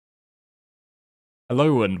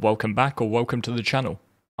Hello and welcome back or welcome to the channel.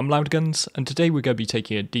 I'm Loudguns and today we're going to be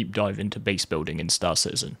taking a deep dive into base building in Star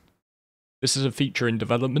Citizen. This is a feature in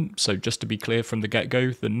development, so just to be clear from the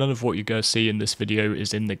get-go that none of what you're going to see in this video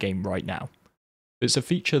is in the game right now. It's a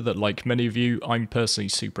feature that, like many of you, I'm personally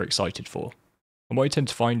super excited for. And what I tend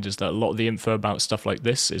to find is that a lot of the info about stuff like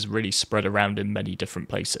this is really spread around in many different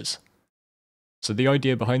places. So the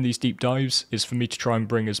idea behind these deep dives is for me to try and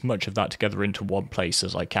bring as much of that together into one place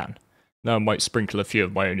as I can. Now I might sprinkle a few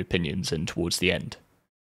of my own opinions in towards the end.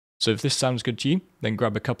 So if this sounds good to you, then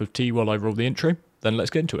grab a cup of tea while I roll the intro, then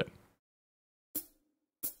let's get into it.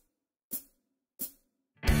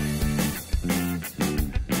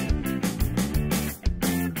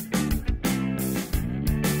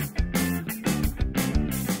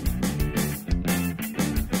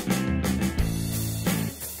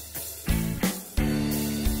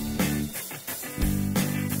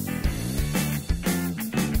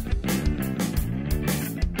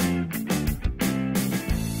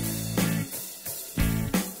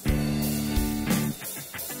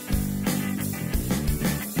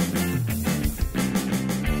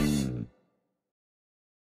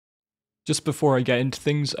 Just before I get into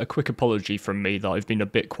things, a quick apology from me that I've been a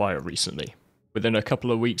bit quiet recently. Within a couple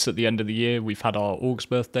of weeks at the end of the year, we've had our Aug's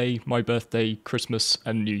birthday, my birthday, Christmas,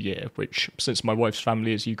 and New Year, which, since my wife's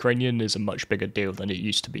family is Ukrainian, is a much bigger deal than it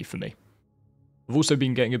used to be for me. I've also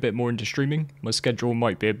been getting a bit more into streaming. My schedule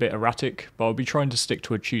might be a bit erratic, but I'll be trying to stick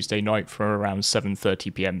to a Tuesday night from around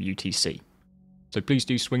 7:30 PM UTC. So please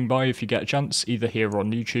do swing by if you get a chance, either here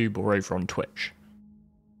on YouTube or over on Twitch.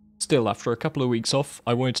 Still, after a couple of weeks off,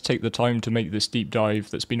 I wanted to take the time to make this deep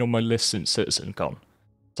dive that's been on my list since CitizenCon.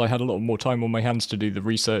 So I had a lot more time on my hands to do the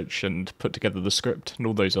research and put together the script and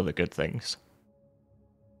all those other good things.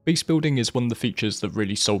 Base building is one of the features that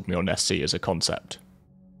really sold me on SC as a concept.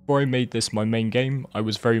 Before I made this my main game, I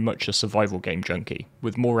was very much a survival game junkie,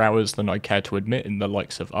 with more hours than I care to admit in the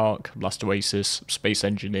likes of Ark, Last Oasis, Space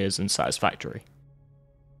Engineers and Satisfactory.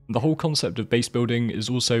 The whole concept of base building is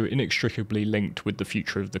also inextricably linked with the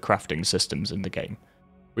future of the crafting systems in the game,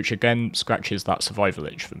 which again scratches that survival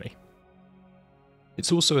itch for me.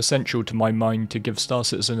 It's also essential to my mind to give Star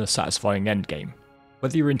Citizen a satisfying endgame.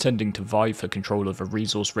 Whether you're intending to vie for control of a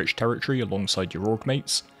resource-rich territory alongside your org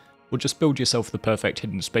mates, or just build yourself the perfect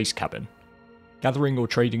hidden space cabin, gathering or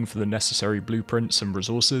trading for the necessary blueprints and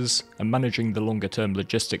resources, and managing the longer-term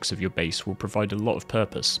logistics of your base will provide a lot of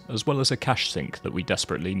purpose, as well as a cash sink that we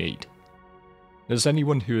desperately need. As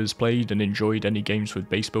anyone who has played and enjoyed any games with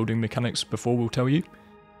base building mechanics before will tell you,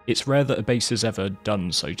 it's rare that a base is ever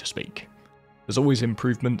done, so to speak. There's always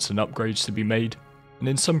improvements and upgrades to be made, and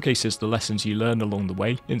in some cases the lessons you learn along the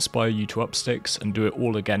way inspire you to up sticks and do it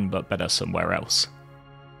all again but better somewhere else.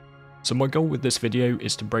 So my goal with this video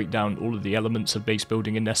is to break down all of the elements of base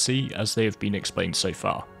building in SC as they have been explained so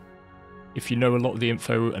far. If you know a lot of the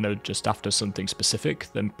info and are just after something specific,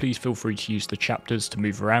 then please feel free to use the chapters to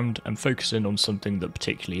move around and focus in on something that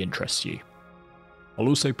particularly interests you. I'll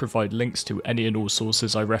also provide links to any and all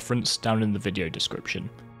sources I reference down in the video description,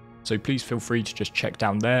 so please feel free to just check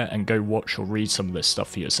down there and go watch or read some of this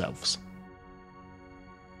stuff for yourselves.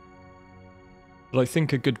 But I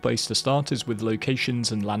think a good place to start is with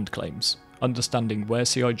locations and land claims, understanding where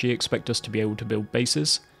CIG expect us to be able to build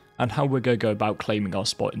bases, and how we're going to go about claiming our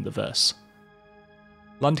spot in the verse.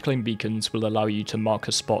 Land claim beacons will allow you to mark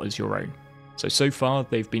a spot as your own, so far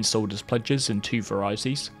they've been sold as pledges in two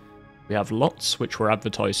varieties. We have lots, which were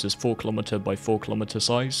advertised as 4km by 4km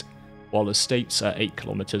size, while estates are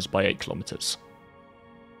 8km by 8km.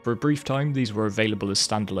 For a brief time these were available as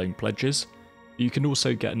standalone pledges. You can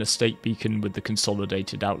also get an estate beacon with the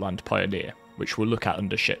consolidated Outland Pioneer, which we'll look at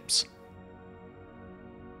under ships.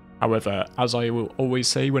 However, as I will always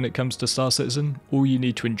say when it comes to Star Citizen, all you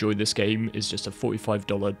need to enjoy this game is just a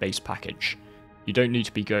 $45 base package. You don't need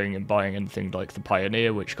to be going and buying anything like the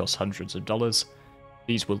Pioneer, which costs hundreds of dollars.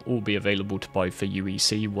 These will all be available to buy for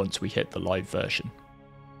UEC once we hit the live version.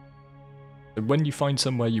 So when you find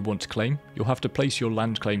somewhere you want to claim, you'll have to place your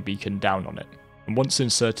land claim beacon down on it. And once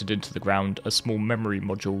inserted into the ground, a small memory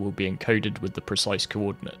module will be encoded with the precise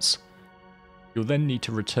coordinates. You'll then need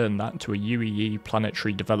to return that to a UEE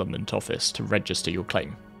Planetary Development Office to register your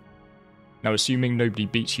claim. Now, assuming nobody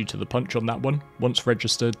beats you to the punch on that one, once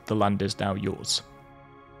registered, the land is now yours.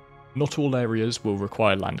 Not all areas will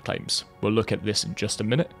require land claims. We'll look at this in just a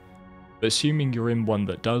minute, but assuming you're in one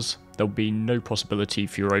that does, there'll be no possibility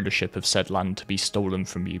for your ownership of said land to be stolen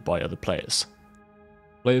from you by other players.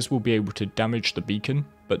 Players will be able to damage the beacon,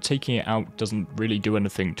 but taking it out doesn't really do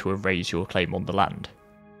anything to erase your claim on the land.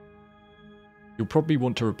 You'll probably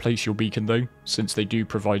want to replace your beacon though, since they do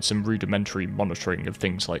provide some rudimentary monitoring of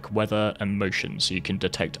things like weather and motion so you can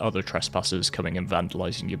detect other trespassers coming and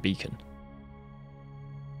vandalising your beacon.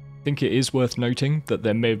 I think it is worth noting that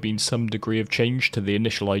there may have been some degree of change to the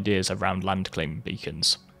initial ideas around land claim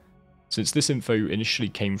beacons, since this info initially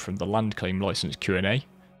came from the land claim license Q&A,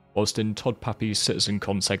 whilst in Todd Pappy's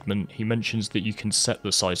CitizenCon segment he mentions that you can set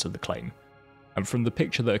the size of the claim. And from the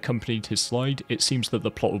picture that accompanied his slide, it seems that the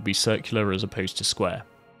plot will be circular as opposed to square.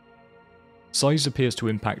 Size appears to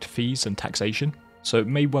impact fees and taxation, so it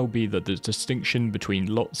may well be that the distinction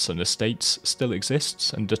between lots and estates still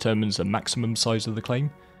exists and determines a maximum size of the claim,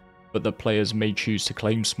 but that players may choose to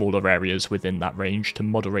claim smaller areas within that range to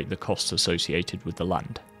moderate the costs associated with the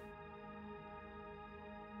land.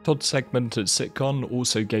 Todd's segment at SitCon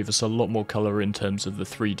also gave us a lot more colour in terms of the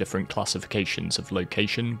 3 different classifications of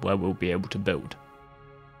location where we'll be able to build.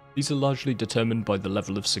 These are largely determined by the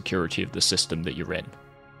level of security of the system that you're in.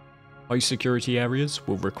 High security areas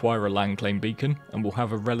will require a land claim beacon and will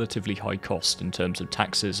have a relatively high cost in terms of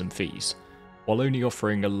taxes and fees, while only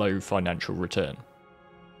offering a low financial return.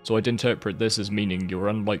 So I'd interpret this as meaning you're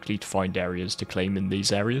unlikely to find areas to claim in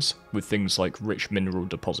these areas, with things like rich mineral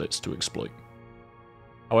deposits to exploit.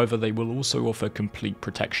 However, they will also offer complete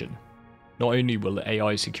protection. Not only will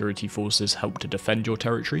AI security forces help to defend your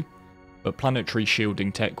territory, but planetary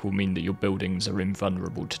shielding tech will mean that your buildings are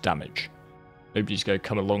invulnerable to damage. Nobody's going to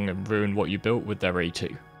come along and ruin what you built with their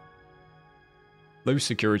A2. Low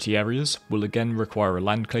security areas will again require a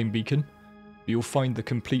land claim beacon, but you'll find the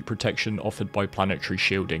complete protection offered by planetary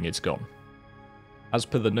shielding is gone. As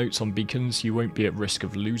per the notes on beacons, you won't be at risk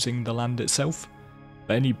of losing the land itself,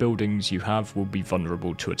 but any buildings you have will be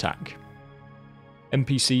vulnerable to attack.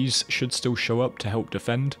 NPCs should still show up to help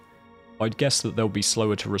defend. I'd guess that they'll be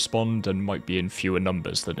slower to respond and might be in fewer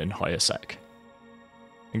numbers than in higher sec.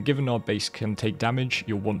 And given our base can take damage,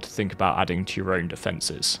 you'll want to think about adding to your own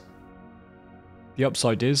defences. The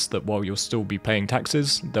upside is that while you'll still be paying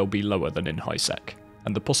taxes, they'll be lower than in high sec,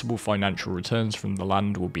 and the possible financial returns from the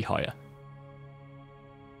land will be higher.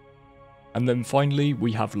 And then finally,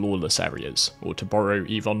 we have lawless areas, or to borrow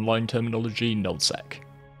EVE Online terminology, nullsec.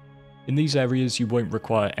 In these areas you won't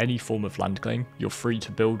require any form of land claim, you're free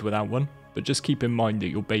to build without one, but just keep in mind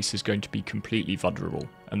that your base is going to be completely vulnerable,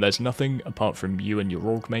 and there's nothing apart from you and your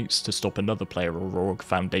org mates to stop another player or org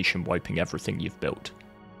foundation wiping everything you've built.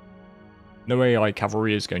 No AI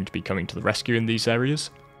cavalry is going to be coming to the rescue in these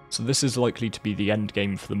areas, so this is likely to be the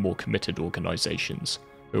endgame for the more committed organisations,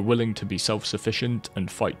 who are willing to be self-sufficient and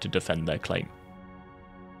fight to defend their claim.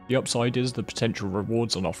 The upside is the potential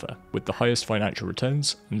rewards on offer, with the highest financial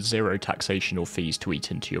returns and 0 taxation or fees to eat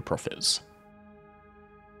into your profits.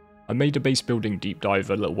 I made a base building deep dive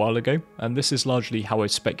a little while ago, and this is largely how I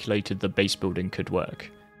speculated the base building could work,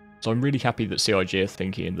 so I'm really happy that CIG are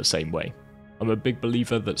thinking in the same way. I'm a big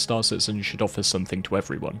believer that Star Citizen should offer something to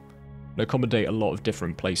everyone, and accommodate a lot of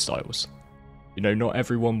different playstyles. You know, not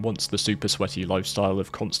everyone wants the super sweaty lifestyle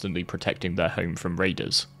of constantly protecting their home from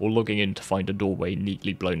raiders, or logging in to find a doorway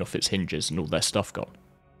neatly blown off its hinges and all their stuff gone.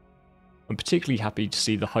 I'm particularly happy to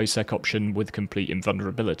see the high sec option with complete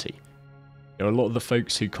invulnerability. You know, a lot of the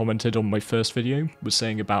folks who commented on my first video were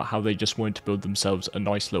saying about how they just wanted to build themselves a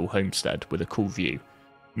nice little homestead with a cool view,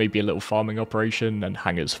 maybe a little farming operation and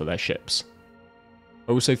hangars for their ships.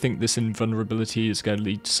 I also think this invulnerability is going to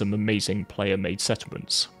lead to some amazing player-made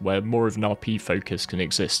settlements, where more of an RP focus can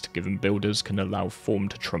exist given builders can allow form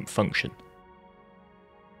to trump function.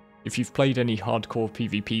 If you've played any hardcore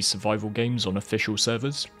PvP survival games on official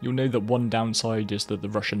servers, you'll know that one downside is that the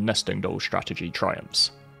Russian nesting doll strategy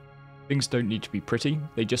triumphs. Things don't need to be pretty,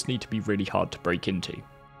 they just need to be really hard to break into.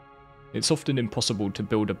 It's often impossible to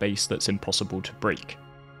build a base that's impossible to break.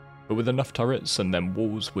 But with enough turrets and then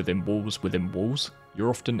walls within walls within walls, you're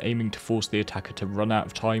often aiming to force the attacker to run out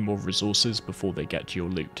of time or resources before they get to your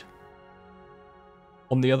loot.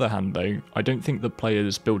 On the other hand though, I don't think that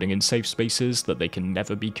players building in safe spaces that they can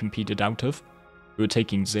never be competed out of, who are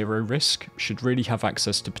taking 0 risk, should really have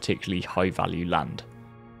access to particularly high value land.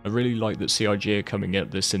 I really like that CIG are coming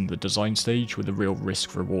at this in the design stage with a real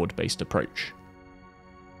risk-reward based approach.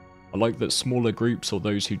 I like that smaller groups or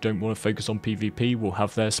those who don't want to focus on PvP will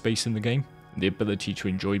have their space in the game, and the ability to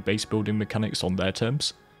enjoy base building mechanics on their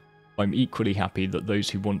terms. I'm equally happy that those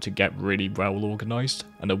who want to get really well organised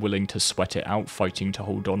and are willing to sweat it out fighting to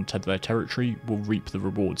hold on to their territory will reap the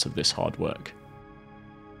rewards of this hard work.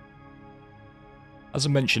 As I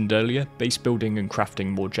mentioned earlier, base building and crafting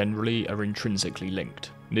more generally are intrinsically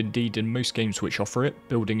linked, and indeed in most games which offer it,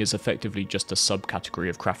 building is effectively just a subcategory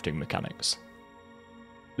of crafting mechanics.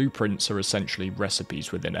 Blueprints are essentially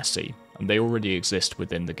recipes within SC, and they already exist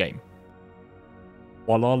within the game.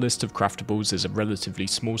 While our list of craftables is a relatively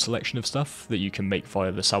small selection of stuff that you can make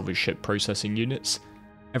via the salvage ship processing units,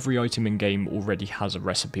 every item in game already has a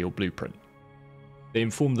recipe or blueprint. They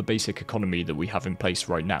inform the basic economy that we have in place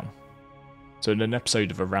right now. So in an episode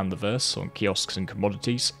of Around the Verse on kiosks and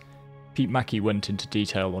commodities, Pete Mackey went into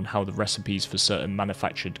detail on how the recipes for certain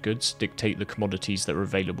manufactured goods dictate the commodities that are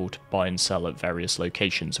available to buy and sell at various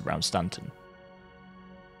locations around Stanton.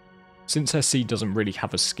 Since SC doesn't really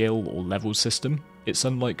have a skill or level system, it's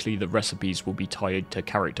unlikely that recipes will be tied to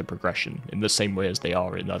character progression in the same way as they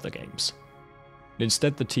are in other games.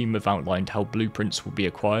 Instead, the team have outlined how blueprints will be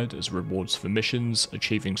acquired as rewards for missions,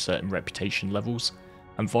 achieving certain reputation levels,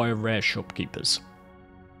 and via rare shopkeepers.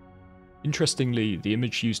 Interestingly, the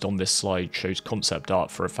image used on this slide shows concept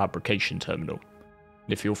art for a fabrication terminal,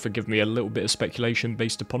 and if you'll forgive me a little bit of speculation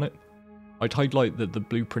based upon it, I'd highlight that the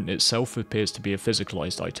blueprint itself appears to be a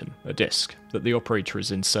physicalized item, a disk, that the operator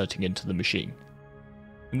is inserting into the machine.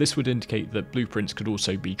 And this would indicate that blueprints could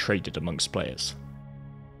also be traded amongst players.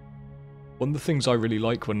 One of the things I really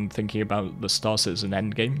like when thinking about the Star Citizen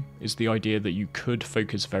endgame is the idea that you could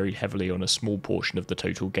focus very heavily on a small portion of the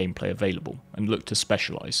total gameplay available and look to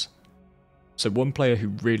specialise. So one player who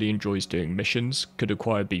really enjoys doing missions could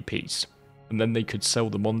acquire BPs, and then they could sell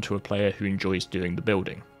them on to a player who enjoys doing the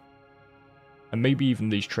building. And maybe even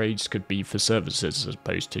these trades could be for services as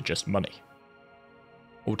opposed to just money.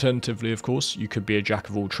 Alternatively, of course, you could be a jack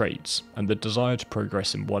of all trades, and the desire to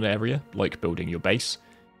progress in one area, like building your base,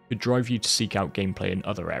 could drive you to seek out gameplay in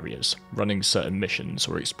other areas, running certain missions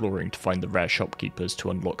or exploring to find the rare shopkeepers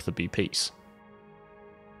to unlock the BPs.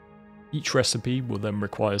 Each recipe will then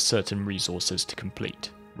require certain resources to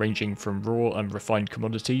complete, ranging from raw and refined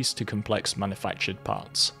commodities to complex manufactured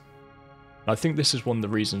parts. I think this is one of the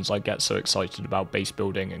reasons I get so excited about base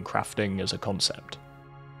building and crafting as a concept.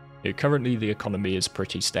 Currently the economy is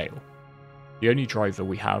pretty stale. The only driver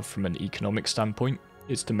we have from an economic standpoint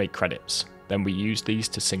is to make credits, then we use these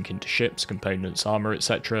to sink into ships, components, armor,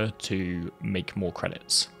 etc. to make more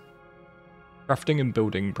credits. Crafting and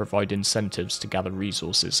building provide incentives to gather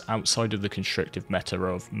resources outside of the constrictive meta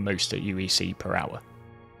of most at UEC per hour,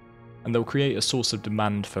 and they'll create a source of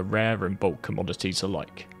demand for rare and bulk commodities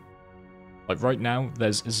alike. Like right now,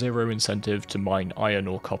 there's zero incentive to mine iron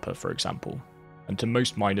or copper, for example, and to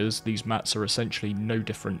most miners these mats are essentially no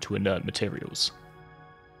different to inert materials.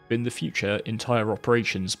 But in the future, entire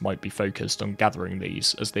operations might be focused on gathering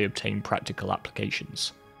these as they obtain practical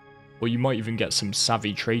applications. Or you might even get some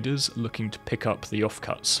savvy traders looking to pick up the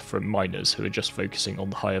offcuts from miners who are just focusing on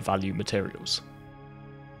the higher value materials.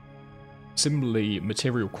 Similarly,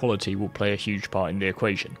 material quality will play a huge part in the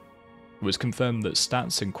equation. It was confirmed that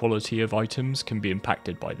stats and quality of items can be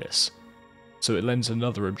impacted by this, so it lends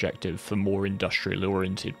another objective for more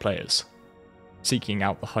industrial-oriented players, seeking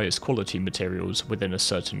out the highest quality materials within a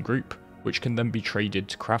certain group, which can then be traded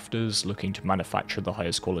to crafters looking to manufacture the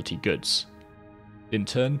highest quality goods. In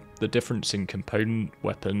turn, the difference in component,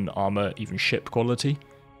 weapon, armor, even ship quality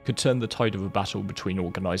could turn the tide of a battle between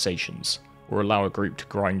organizations, or allow a group to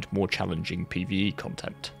grind more challenging PvE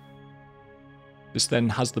content. This then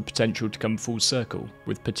has the potential to come full circle,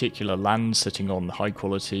 with particular lands sitting on high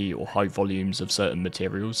quality or high volumes of certain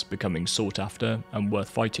materials becoming sought after and worth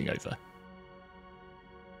fighting over.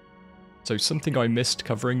 So something I missed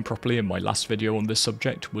covering properly in my last video on this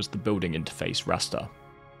subject was the building interface RASTAR,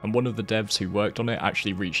 and one of the devs who worked on it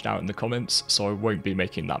actually reached out in the comments, so I won't be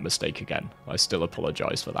making that mistake again. I still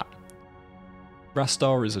apologise for that.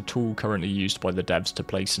 RASTAR is a tool currently used by the devs to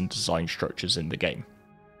place and design structures in the game,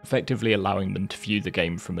 effectively allowing them to view the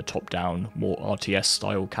game from a top-down, more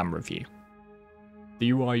RTS-style camera view.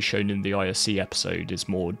 The UI shown in the ISC episode is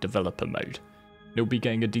more developer mode, and it'll be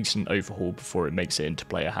getting a decent overhaul before it makes it into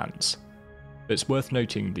player hands. But it's worth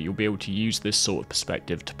noting that you'll be able to use this sort of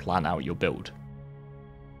perspective to plan out your build.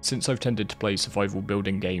 Since I've tended to play survival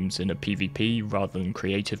building games in a PvP rather than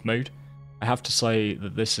creative mode, I have to say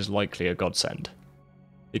that this is likely a godsend.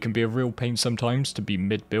 It can be a real pain sometimes to be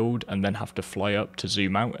mid-build and then have to fly up to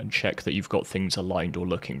zoom out and check that you've got things aligned or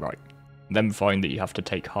looking right, and then find that you have to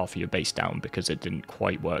take half of your base down because it didn't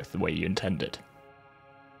quite work the way you intended.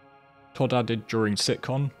 Todd added during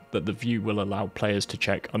SitCon that the view will allow players to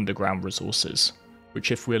check underground resources,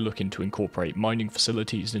 which if we're looking to incorporate mining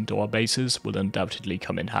facilities into our bases will undoubtedly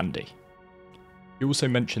come in handy. He also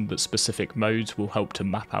mentioned that specific modes will help to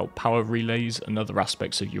map out power relays and other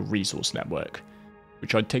aspects of your resource network,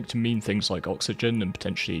 which I'd take to mean things like oxygen and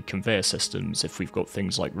potentially conveyor systems if we've got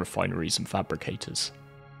things like refineries and fabricators.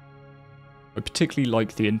 I particularly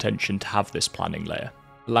like the intention to have this planning layer,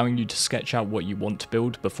 allowing you to sketch out what you want to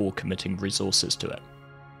build before committing resources to it.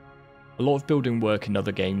 A lot of building work in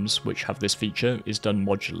other games which have this feature is done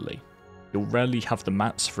modularly. You'll rarely have the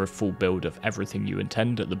mats for a full build of everything you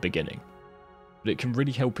intend at the beginning, but it can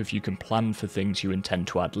really help if you can plan for things you intend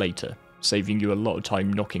to add later, saving you a lot of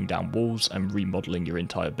time knocking down walls and remodeling your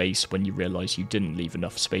entire base when you realise you didn't leave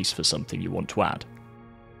enough space for something you want to add.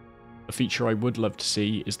 A feature I would love to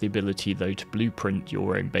see is the ability though to blueprint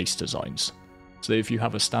your own base designs, so that if you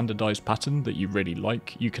have a standardised pattern that you really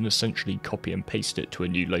like, you can essentially copy and paste it to a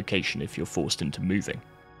new location if you're forced into moving.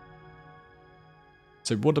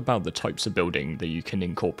 So what about the types of building that you can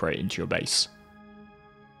incorporate into your base?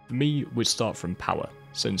 For me, we'd start from power,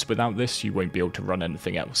 since without this you won't be able to run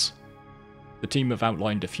anything else. The team have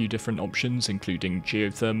outlined a few different options including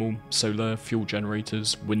geothermal, solar, fuel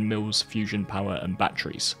generators, windmills, fusion power and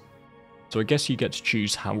batteries. So I guess you get to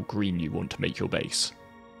choose how green you want to make your base.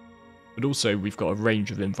 But also we've got a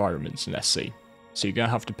range of environments in SC, so you're going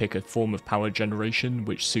to have to pick a form of power generation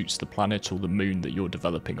which suits the planet or the moon that you're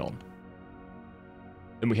developing on.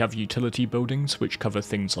 Then we have utility buildings which cover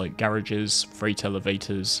things like garages, freight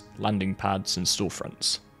elevators, landing pads and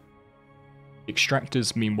storefronts.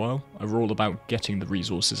 Extractors, meanwhile, are all about getting the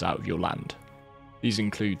resources out of your land. These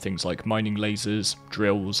include things like mining lasers,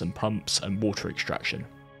 drills and pumps and water extraction.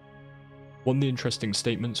 One of the interesting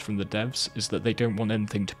statements from the devs is that they don't want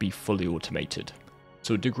anything to be fully automated,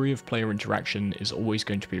 so a degree of player interaction is always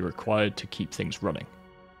going to be required to keep things running.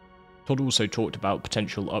 Todd also talked about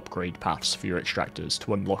potential upgrade paths for your extractors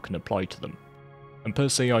to unlock and apply to them, and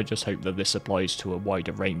personally I just hope that this applies to a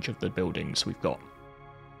wider range of the buildings we've got.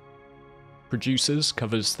 Producers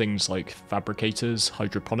covers things like fabricators,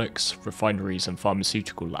 hydroponics, refineries and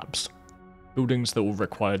pharmaceutical labs. Buildings that will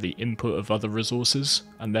require the input of other resources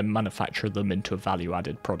and then manufacture them into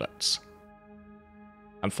value-added products.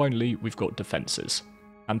 And finally we've got defences,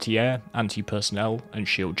 anti-air, anti-personnel and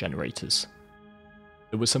shield generators.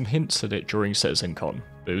 There were some hints at it during CitizenCon,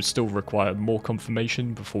 but it would still require more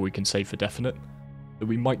confirmation before we can say for definite that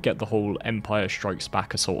we might get the whole Empire Strikes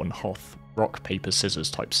Back assault on Hoth, rock, paper,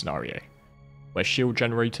 scissors type scenario, where shield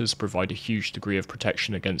generators provide a huge degree of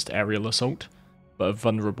protection against aerial assault, but are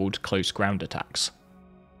vulnerable to close ground attacks.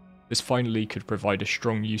 This finally could provide a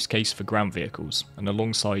strong use case for ground vehicles, and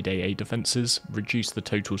alongside AA defences, reduce the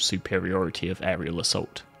total superiority of aerial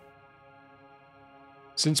assault.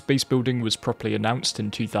 Since base building was properly announced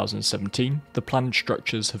in 2017, the planned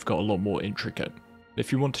structures have got a lot more intricate.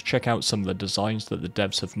 If you want to check out some of the designs that the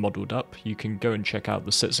devs have modelled up, you can go and check out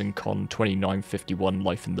the CitizenCon 2951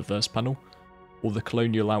 Life in the Verse panel, or the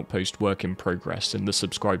Colonial Outpost work in progress in the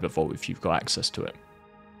subscriber vault if you've got access to it.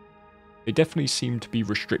 They definitely seem to be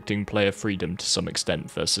restricting player freedom to some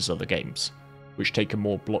extent versus other games, which take a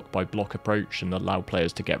more block by block approach and allow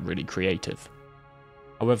players to get really creative.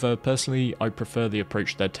 However, personally, I prefer the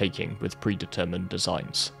approach they're taking with predetermined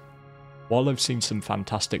designs. While I've seen some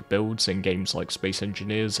fantastic builds in games like Space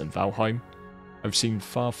Engineers and Valheim, I've seen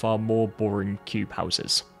far more boring cube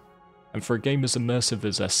houses. And for a game as immersive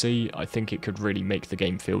as SC, I think it could really make the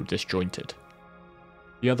game feel disjointed.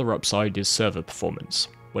 The other upside is server performance.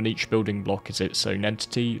 When each building block is its own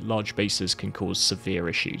entity, large bases can cause severe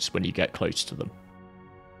issues when you get close to them.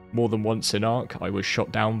 More than once in Ark, I was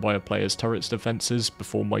shot down by a player's turret's defences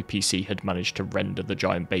before my PC had managed to render the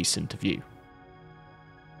giant base into view.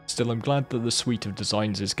 Still, I'm glad that the suite of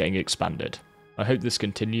designs is getting expanded. I hope this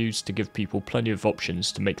continues to give people plenty of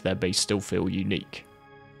options to make their base still feel unique.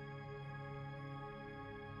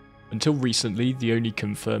 Until recently, the only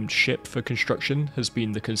confirmed ship for construction has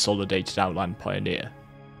been the Consolidated Outland Pioneer,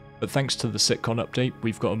 but thanks to the SitCon update,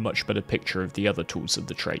 we've got a much better picture of the other tools of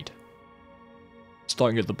the trade.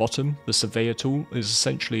 Starting at the bottom, the Surveyor tool is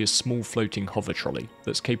essentially a small floating hover trolley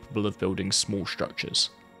that's capable of building small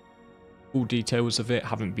structures. Full details of it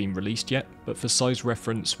haven't been released yet, but for size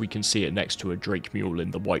reference we can see it next to a Drake Mule in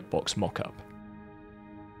the white box mockup.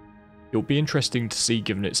 It'll be interesting to see,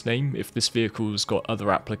 given its name, if this vehicle's got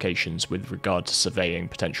other applications with regard to surveying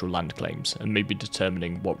potential land claims and maybe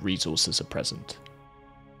determining what resources are present.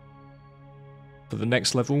 For the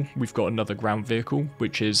next level, we've got another ground vehicle,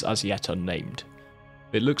 which is as yet unnamed.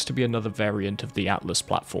 It looks to be another variant of the Atlas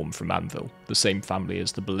platform from Anvil, the same family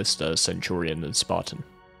as the Ballista, Centurion and Spartan.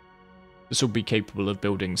 This will be capable of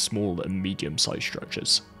building small and medium-sized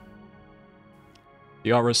structures. The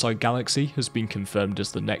RSI Galaxy has been confirmed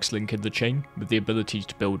as the next link in the chain, with the ability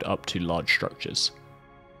to build up to large structures.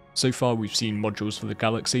 So far we've seen modules for the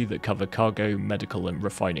Galaxy that cover cargo, medical and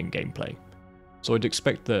refining gameplay, so I'd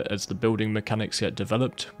expect that as the building mechanics get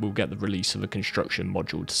developed, we'll get the release of a construction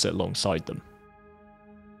module to sit alongside them.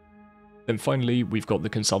 Then finally, we've got the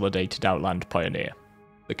Consolidated Outland Pioneer.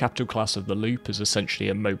 The capital class of the loop is essentially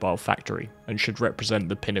a mobile factory and should represent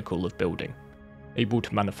the pinnacle of building, able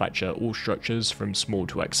to manufacture all structures from small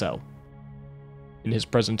to XL. In his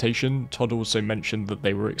presentation, Todd also mentioned that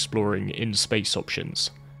they were exploring in-space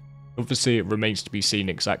options. Obviously it remains to be seen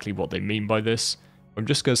exactly what they mean by this. I'm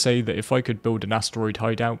just going to say that if I could build an asteroid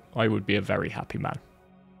hideout, I would be a very happy man.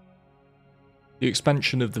 The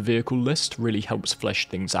expansion of the vehicle list really helps flesh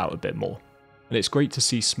things out a bit more, and it's great to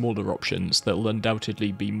see smaller options that will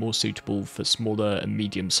undoubtedly be more suitable for smaller and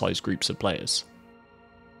medium-sized groups of players.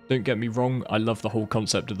 Don't get me wrong, I love the whole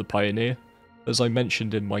concept of the Pioneer. As I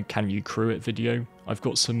mentioned in my Can You Crew It video, I've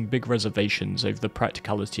got some big reservations over the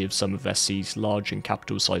practicality of some of SC's large and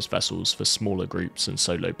capital-sized vessels for smaller groups and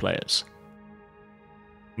solo players.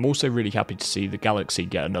 I'm also really happy to see the Galaxy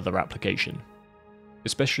get another application,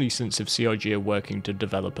 especially since if CIG are working to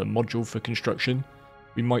develop a module for construction,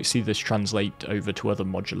 we might see this translate over to other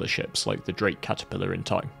modular ships like the Drake Caterpillar in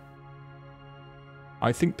time.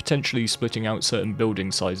 I think potentially splitting out certain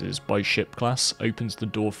building sizes by ship class opens the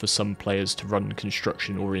door for some players to run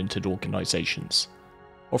construction-oriented organisations,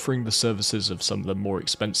 offering the services of some of the more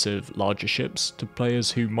expensive, larger ships to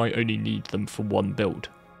players who might only need them for one build.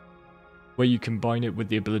 Where you combine it with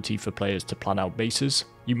the ability for players to plan out bases,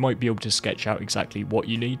 you might be able to sketch out exactly what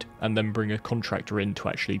you need and then bring a contractor in to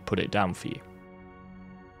actually put it down for you.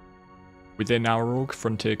 Within our org,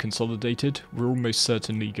 Frontier Consolidated, we're almost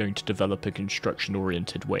certainly going to develop a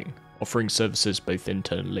construction-oriented wing, offering services both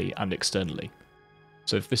internally and externally.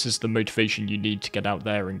 So if this is the motivation you need to get out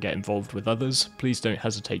there and get involved with others, please don't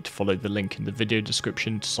hesitate to follow the link in the video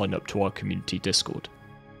description to sign up to our community Discord.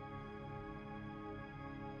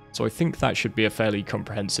 So I think that should be a fairly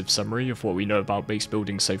comprehensive summary of what we know about base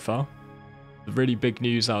building so far. The really big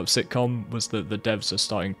news out of Sitcom was that the devs are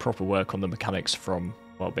starting proper work on the mechanics from,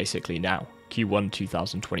 well, basically now, Q1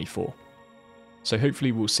 2024. So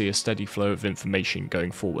hopefully we'll see a steady flow of information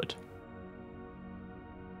going forward.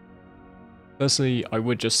 Personally, I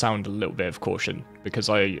would just sound a little bit of caution, because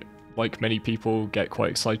I, like many people, get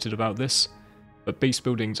quite excited about this, but base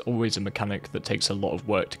building's always a mechanic that takes a lot of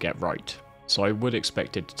work to get right, so I would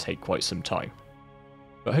expect it to take quite some time.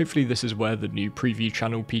 But hopefully this is where the new preview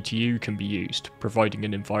channel PTU can be used, providing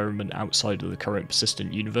an environment outside of the current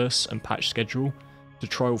persistent universe and patch schedule to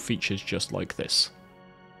trial features just like this.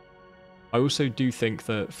 I also do think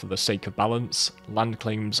that for the sake of balance, land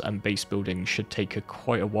claims and base building should take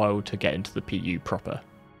quite a while to get into the PU proper.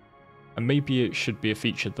 And maybe it should be a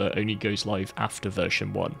feature that only goes live after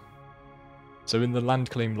version 1. So in the land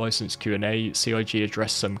claim license Q&A, CIG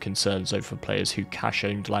addressed some concerns over players who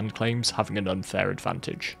cache-owned land claims having an unfair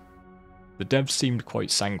advantage. The devs seemed quite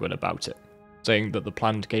sanguine about it, saying that the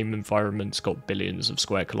planned game environment's got billions of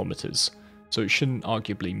square kilometers, so it shouldn't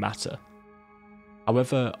arguably matter.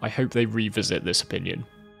 However, I hope they revisit this opinion,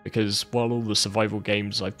 because while all the survival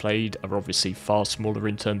games I've played are obviously far smaller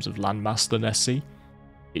in terms of landmass than SC,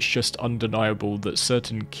 it's just undeniable that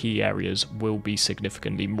certain key areas will be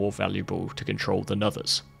significantly more valuable to control than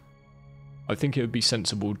others. I think it would be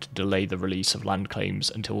sensible to delay the release of land claims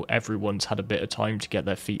until everyone's had a bit of time to get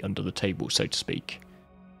their feet under the table, so to speak,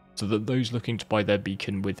 so that those looking to buy their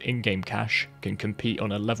beacon with in-game cash can compete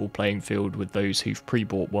on a level playing field with those who've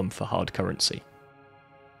pre-bought one for hard currency.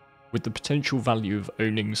 With the potential value of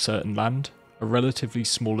owning certain land, a relatively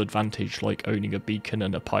small advantage like owning a beacon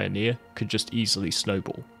and a pioneer could just easily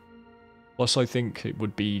snowball. Plus I think it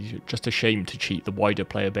would be just a shame to cheat the wider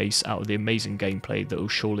player base out of the amazing gameplay that will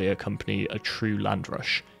surely accompany a true land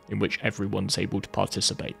rush in which everyone's able to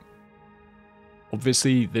participate.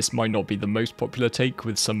 Obviously, this might not be the most popular take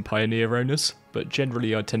with some Pioneer owners, but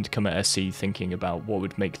generally I tend to come at SC thinking about what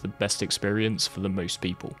would make the best experience for the most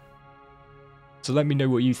people. So let me know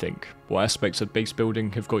what you think. What aspects of base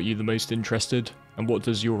building have got you the most interested, and what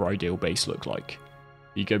does your ideal base look like?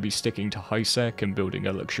 Are you going to be sticking to high sec and building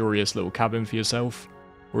a luxurious little cabin for yourself,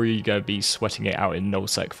 or are you going to be sweating it out in null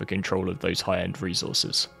sec for control of those high-end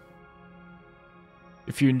resources?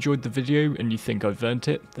 If you enjoyed the video and you think I've earned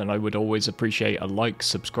it, then I would always appreciate a like,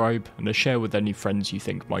 subscribe, and a share with any friends you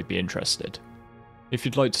think might be interested. If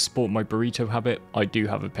you'd like to support my burrito habit, I do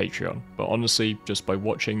have a Patreon, but honestly, just by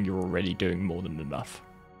watching you're already doing more than enough.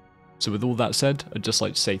 So with all that said, I'd just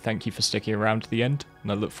like to say thank you for sticking around to the end, and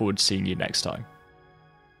I look forward to seeing you next time.